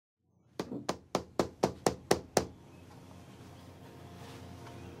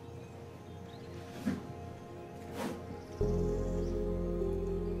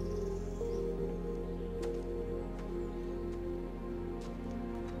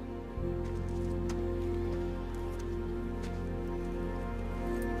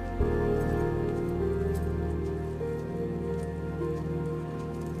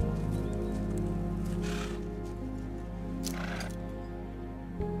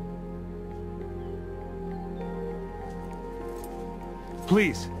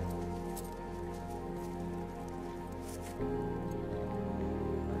Please.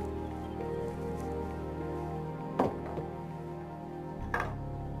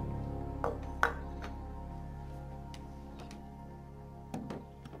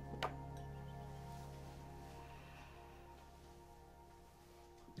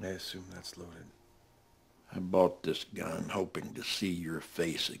 I assume that's loaded. I bought this gun hoping to see your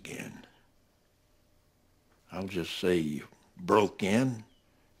face again. I'll just say you broke in,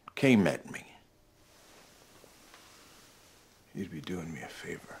 came at me. You'd be doing me a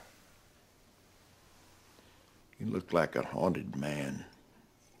favor. You look like a haunted man.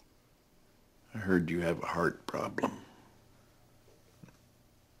 I heard you have a heart problem.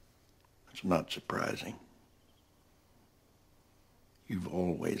 It's not surprising. You've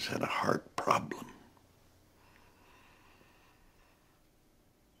always had a heart problem.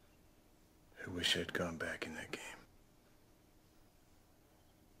 I wish I'd gone back in that game.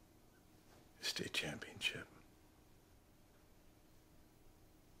 The state championship.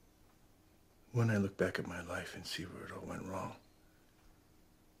 When I look back at my life and see where it all went wrong,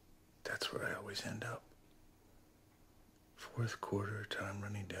 that's where I always end up. Fourth quarter, time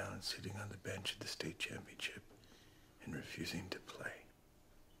running down and sitting on the bench at the state championship and refusing to play.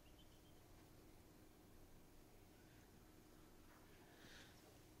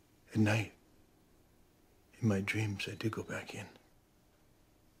 At night, in my dreams, I do go back in.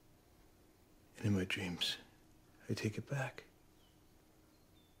 And in my dreams, I take it back.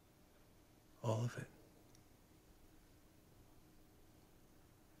 All of it.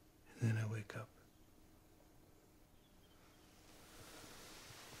 And then I wake up.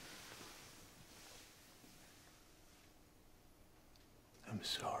 I'm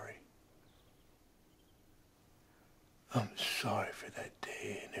sorry. I'm sorry for that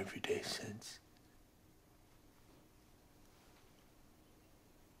day and every day since.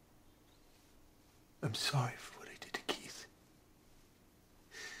 I'm sorry for what I did to Keith.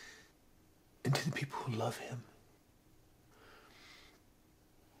 And to the people who love him.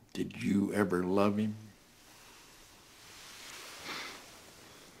 Did you ever love him?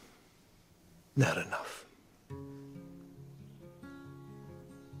 Not enough.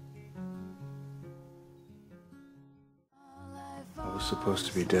 I was supposed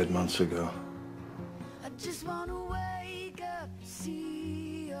to be dead months ago. I just wanna wake up,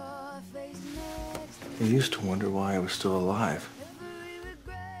 see your face next to I used to wonder why I was still alive. every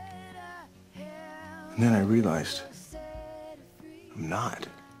regret I have. And then I realized Set free, I'm not.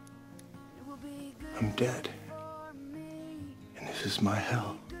 it will be good I'm dead. for me, And this is my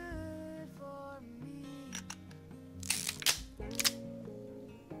hell. good for me.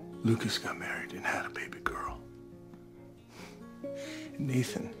 Lucas got married and had a baby girl. And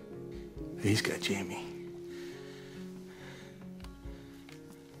Nathan, he's got Jamie.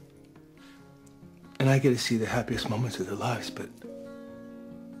 And I get to see the happiest moments of their lives, but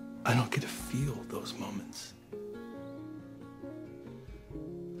I don't get to feel those moments.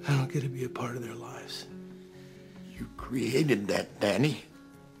 I don't get to be a part of their lives. You created that, Danny.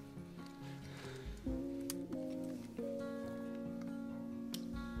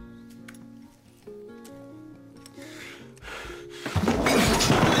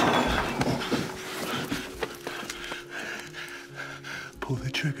 Pull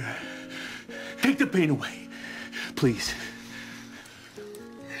the trigger. Take the pain away. Please.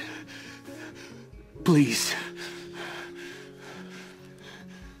 Please.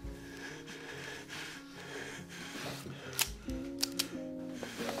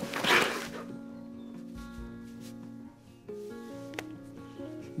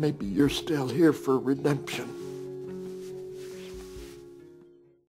 Maybe you're still here for redemption.